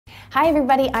Hi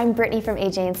everybody, I'm Brittany from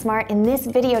AJ&Smart. In this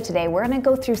video today, we're going to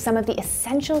go through some of the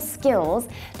essential skills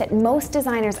that most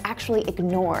designers actually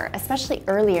ignore, especially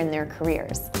early in their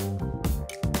careers.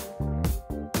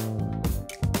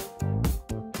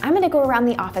 I'm going to go around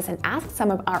the office and ask some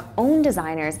of our own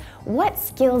designers what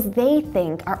skills they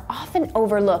think are often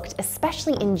overlooked,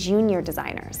 especially in junior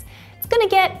designers. It's going to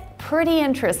get pretty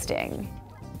interesting.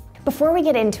 Before we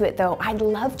get into it though, I'd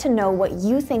love to know what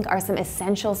you think are some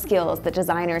essential skills that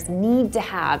designers need to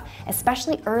have,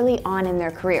 especially early on in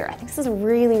their career. I think this is a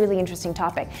really interesting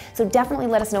topic. So definitely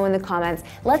let us know in the comments.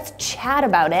 Let's chat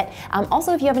about it.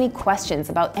 Also, if you have any questions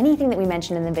about anything that we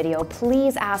mentioned in the video,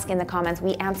 please ask in the comments.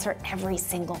 We answer every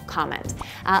single comment.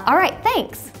 All right,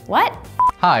 thanks. What?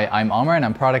 Hi, I'm Omar and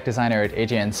I'm product designer at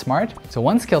AJ&Smart. So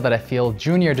one skill that I feel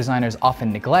junior designers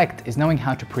often neglect is knowing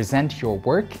how to present your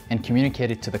work and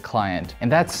communicate it to the client.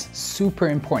 And that's super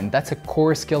important. That's a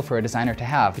core skill for a designer to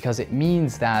have because it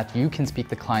means that you can speak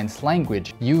the client's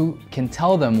language. You can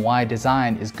tell them why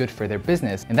design is good for their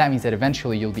business. And that means that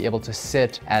eventually you'll be able to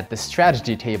sit at the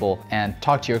strategy table and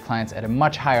talk to your clients at a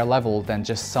much higher level than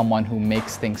just someone who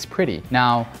makes things pretty.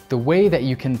 Now, the way that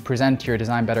you can present your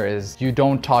design better is you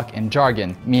don't talk in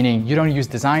jargon, meaning you don't use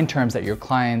design terms that your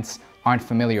clients aren't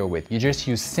familiar with. You just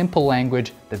use simple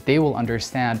language that they will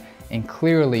understand and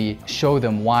clearly show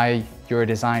them why your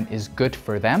design is good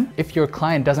for them. If your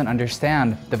client doesn't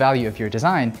understand the value of your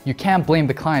design, you can't blame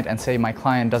the client and say, my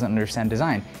client doesn't understand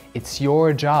design. It's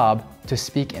your job to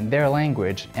speak in their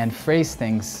language and phrase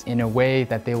things in a way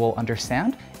that they will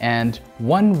understand. And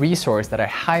one resource that I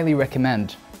highly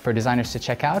recommend for designers to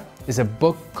check out is a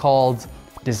book called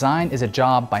Design is a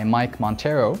Job by Mike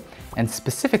Montero. And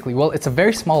specifically, well, it's a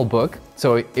very small book,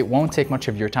 so it won't take much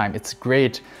of your time. It's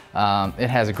great. It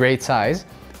has a great size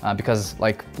because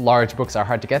like large books are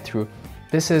hard to get through.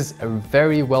 This is a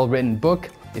very well-written book.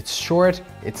 It's short,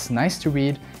 it's nice to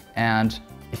read, and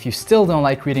if you still don't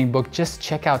like reading book, just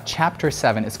check out chapter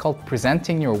 7. It's called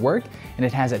Presenting Your Work, and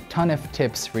it has a ton of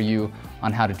tips for you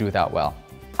on how to do that well.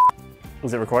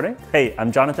 Is it recording? Hey,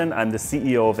 I'm Jonathan. I'm the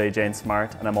CEO of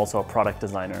AJ&Smart, and I'm also a product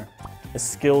designer. A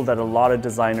skill that a lot of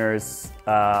designers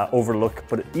overlook,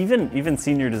 but even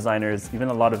senior designers, even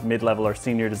a lot of mid-level or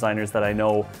senior designers that I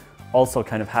know also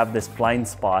kind of have this blind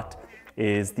spot,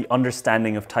 is the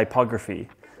understanding of typography.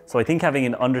 So I think having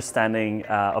an understanding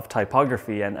of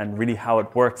typography and really how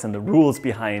it works and the rules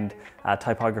behind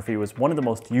typography was one of the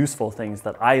most useful things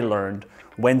that I learned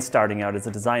when starting out as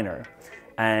a designer.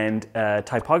 And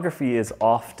typography is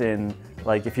often,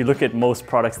 like if you look at most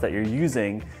products that you're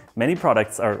using, many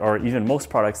products, or even most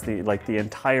products, the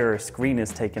entire screen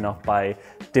is taken up by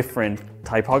different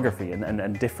typography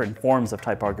and different forms of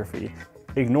typography.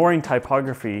 Ignoring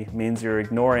typography means you're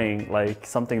ignoring like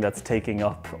something that's taking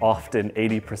up often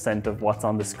 80% of what's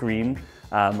on the screen,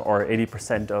 or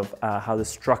 80% of how the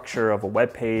structure of a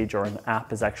web page or an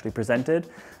app is actually presented.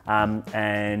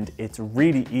 And it's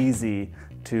really easy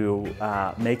to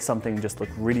make something just look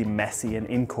really messy and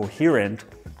incoherent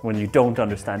when you don't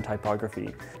understand typography.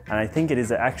 And I think it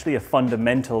is actually a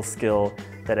fundamental skill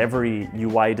that every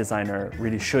UI designer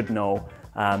really should know,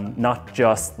 not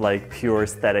just like pure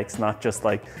aesthetics, not just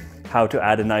like how to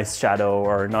add a nice shadow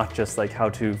or not just like how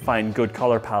to find good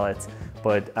color palettes,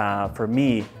 but for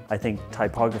me, I think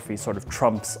typography sort of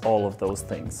trumps all of those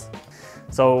things.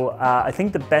 So I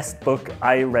think the best book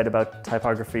I read about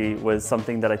typography was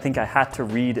something that I think I had to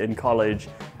read in college,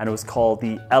 and it was called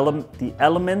The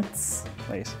Elements.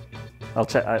 Wait, I'll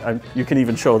check. You can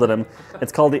even show that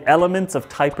it's called The Elements of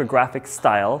Typographic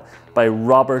Style by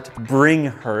Robert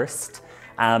Bringhurst.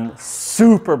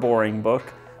 Super boring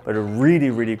book, but a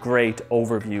really great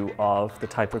overview of the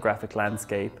typographic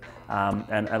landscape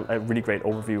and a really great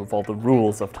overview of all the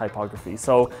rules of typography.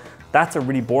 So that's a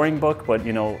really boring book, but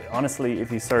you know, honestly,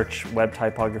 if you search web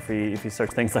typography, if you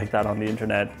search things like that on the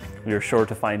internet, you're sure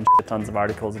to find tons of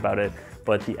articles about it.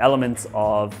 But The Elements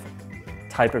of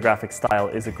Typographic Style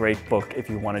is a great book if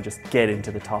you want to just get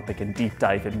into the topic and deep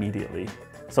dive immediately.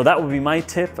 So that would be my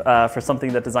tip for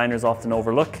something that designers often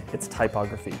overlook. It's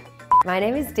typography. My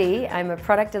name is Dee. I'm a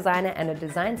product designer and a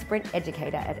design sprint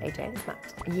educator at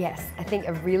AJ&Smart. Yes, I think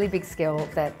a really big skill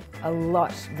that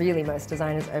most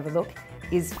designers overlook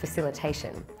is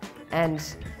facilitation. And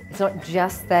it's not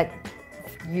just that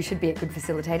you should be a good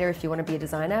facilitator if you want to be a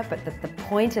designer, but the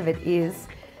point of it is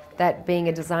that being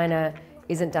a designer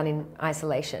isn't done in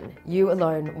isolation. You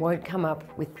alone won't come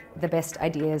up with the best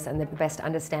ideas and the best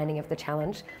understanding of the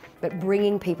challenge, but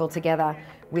bringing people together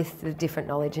with the different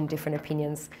knowledge and different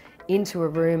opinions into a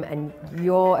room and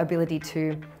your ability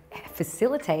to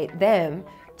facilitate them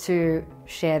to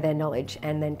share their knowledge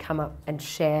and then come up and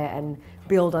share and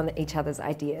build on each other's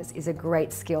ideas is a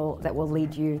great skill that will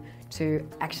lead you to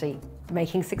actually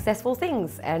making successful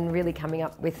things and really coming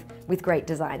up with great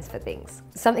designs for things.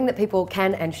 Something that people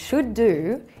can and should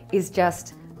do is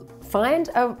just find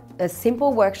a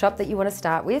simple workshop that you want to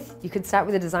start with. You could start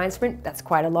with a design sprint. That's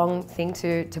quite a long thing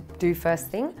to do first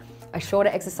thing. A shorter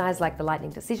exercise like the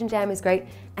Lightning Decision Jam is great,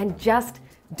 and just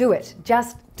do it.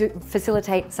 Just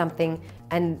facilitate something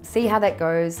and see how that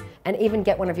goes, and even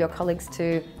get one of your colleagues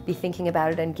to be thinking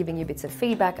about it and giving you bits of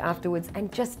feedback afterwards,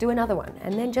 and just do another one,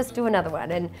 and then just do another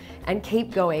one, and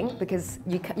keep going, because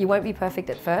you won't be perfect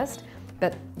at first,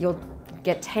 but you'll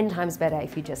get 10 times better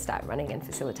if you just start running and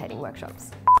facilitating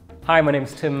workshops. Hi, my name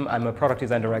is Tim. I'm a product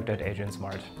design director at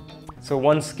AJ&Smart. So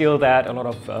one skill that a lot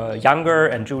of younger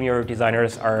and junior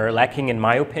designers are lacking, in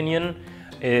my opinion,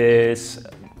 is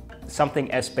something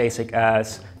as basic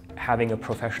as having a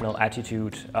professional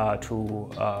attitude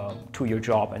to your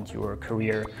job and your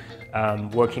career,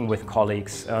 working with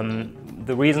colleagues.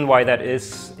 The reason why that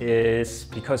is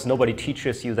because nobody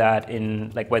teaches you that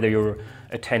in, like, whether you're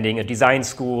attending a design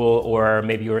school or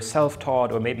maybe you're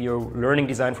self-taught or maybe you're learning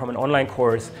design from an online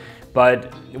course.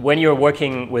 But when you're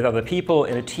working with other people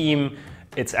in a team,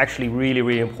 it's actually really,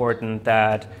 really important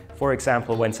that, for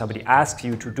example, when somebody asks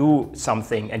you to do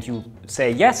something and you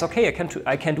say, yes, okay,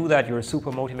 I can do that, you're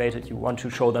super motivated, you want to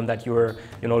show them that you're,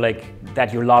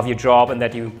 that you love your job and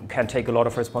that you can take a lot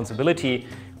of responsibility,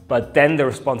 but then the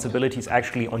responsibility is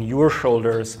actually on your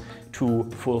shoulders to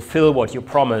fulfill what you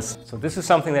promise. So this is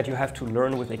something that you have to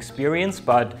learn with experience,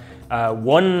 but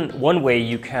one way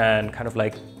you can kind of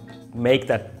like make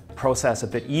that process a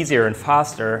bit easier and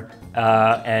faster,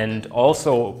 and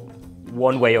also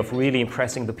one way of really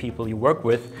impressing the people you work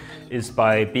with is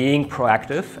by being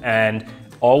proactive and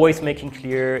always making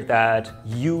clear that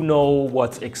you know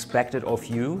what's expected of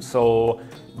you. So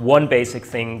one basic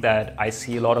thing that I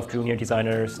see a lot of junior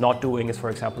designers not doing is, for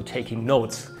example, taking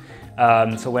notes.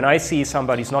 So when I see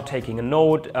somebody's not taking a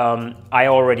note, I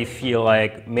already feel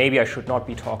like maybe I should not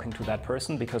be talking to that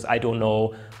person, because I don't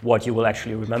know what you will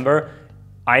actually remember.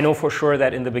 I know for sure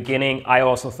that in the beginning, I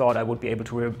also thought I would be able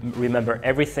to remember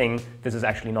everything. This is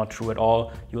actually not true at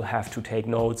all. You'll have to take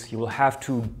notes. You will have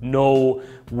to know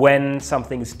when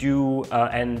something is due,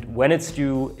 and when it's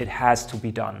due, it has to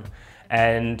be done.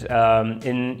 And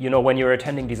when you're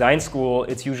attending design school,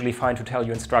 it's usually fine to tell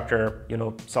your instructor,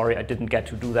 sorry, I didn't get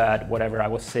to do that, whatever, I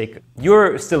was sick.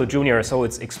 You're still a junior, so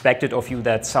it's expected of you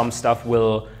that some stuff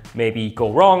will maybe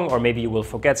go wrong, or maybe you will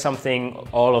forget something.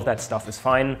 All of that stuff is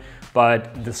fine.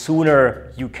 But the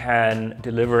sooner you can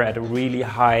deliver at a really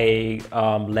high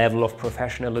level of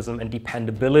professionalism and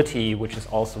dependability, which is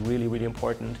also really, really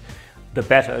important, the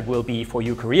better it will be for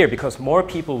your career, because more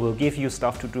people will give you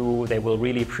stuff to do. They will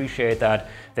really appreciate that.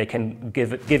 They can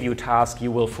give you a task,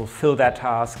 you will fulfill that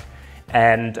task.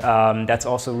 And that's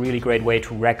also a really great way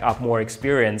to rack up more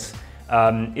experience.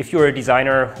 If you're a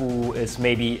designer who is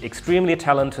maybe extremely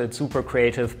talented, super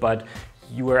creative, but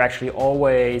you are actually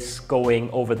always going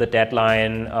over the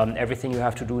deadline, everything you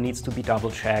have to do needs to be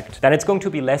double-checked, then it's going to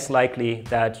be less likely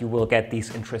that you will get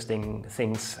these interesting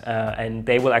things, and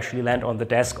they will actually land on the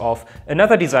desk of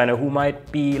another designer who might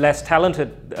be less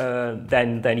talented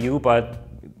than you, but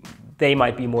they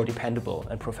might be more dependable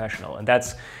and professional. And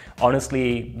that's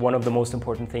honestly one of the most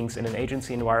important things in an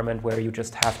agency environment, where you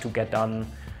just have to get done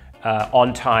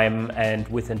on time and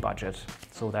within budget.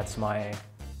 So that's my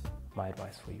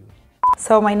advice for you.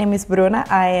 So my name is Bruna.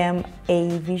 I am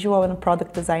a visual and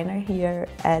product designer here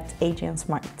at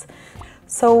AJ&Smart.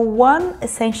 So one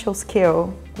essential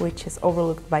skill, which is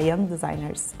overlooked by young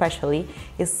designers especially,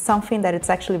 is something that it's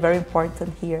actually very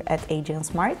important here at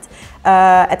AJ&Smart.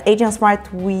 At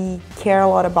AJ&Smart, we care a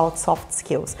lot about soft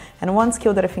skills. And one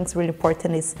skill that I think is really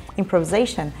important is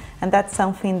improvisation. And that's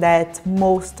something that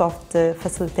most of the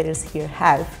facilitators here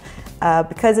have.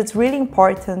 Because it's really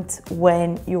important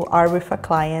when you are with a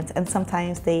client and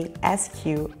sometimes they ask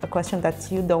you a question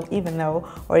that you don't even know,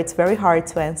 or it's very hard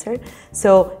to answer.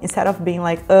 So instead of being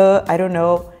like, I don't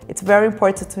know, it's very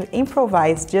important to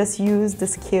improvise. Just use the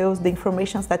skills, the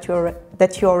information that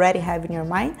you already have in your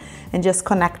mind, and just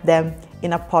connect them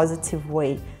in a positive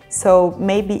way. So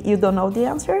maybe you don't know the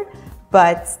answer,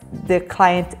 but the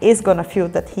client is gonna feel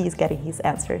that he's getting his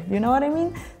answer. You know what I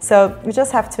mean? So you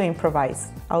just have to improvise.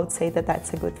 I would say that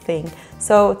that's a good thing.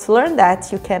 So to learn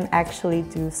that, you can actually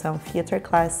do some theater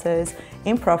classes,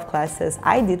 improv classes.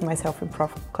 I did myself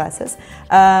improv classes.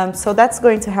 So that's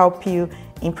going to help you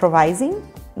improvising,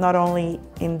 not only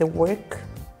in the work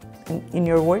in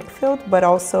your work field, but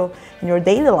also in your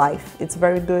daily life. It's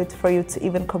very good for you to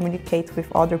even communicate with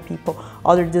other people,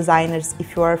 other designers,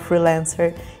 if you are a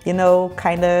freelancer, you know,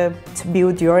 kind of to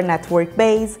build your network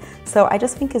base. So I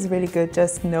just think it's really good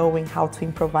just knowing how to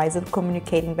improvise and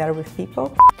communicating better with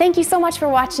people. Thank you so much for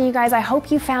watching, you guys. I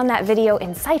hope you found that video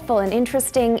insightful and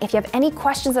interesting. If you have any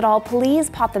questions at all, please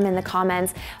pop them in the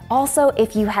comments. Also,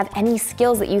 if you have any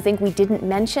skills that you think we didn't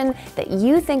mention, that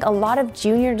you think a lot of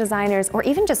junior designers or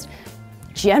even just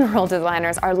general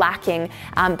designers are lacking,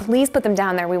 please put them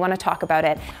down there. We want to talk about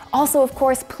it. Also, of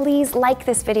course, please like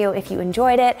this video if you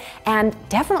enjoyed it, and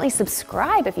definitely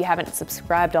subscribe if you haven't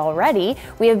subscribed already.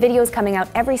 We have videos coming out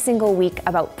every single week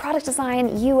about product design,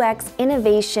 UX,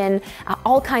 innovation,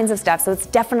 all kinds of stuff. So it's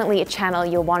definitely a channel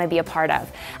you'll want to be a part of.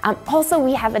 Also,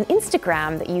 we have an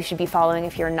Instagram that you should be following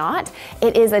if you're not.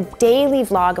 It is a daily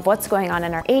vlog of what's going on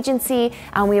in our agency.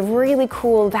 We have really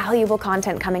cool, valuable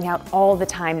content coming out all the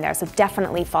time there. So definitely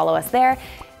follow us there.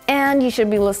 And you should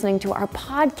be listening to our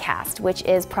podcast, which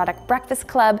is Product Breakfast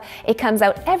Club. It comes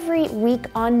out every week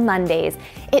on Mondays.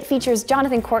 It features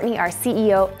Jonathan Courtney, our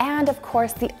CEO, and of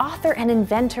course, the author and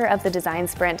inventor of the Design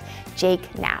Sprint,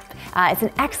 Jake Knapp. It's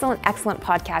an excellent, excellent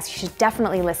podcast. You should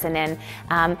definitely listen in.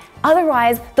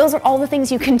 Otherwise, those are all the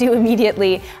things you can do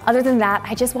immediately. Other than that,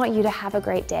 I just want you to have a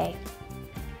great day.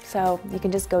 So you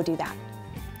can just go do that.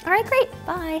 All right, great,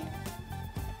 bye.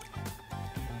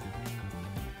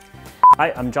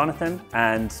 Hi, I'm Jonathan,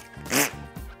 and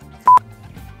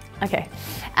okay.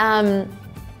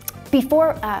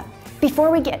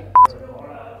 Before we get,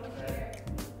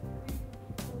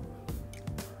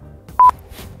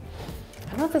 I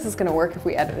don't know if this is going to work if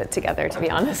we edit it together. To be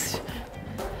honest,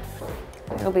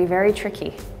 it'll be very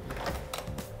tricky.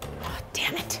 Oh,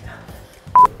 damn it.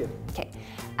 Okay.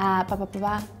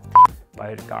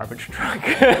 By a garbage truck.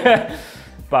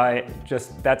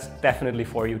 That's definitely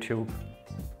for YouTube.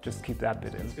 Just keep that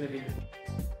bit in.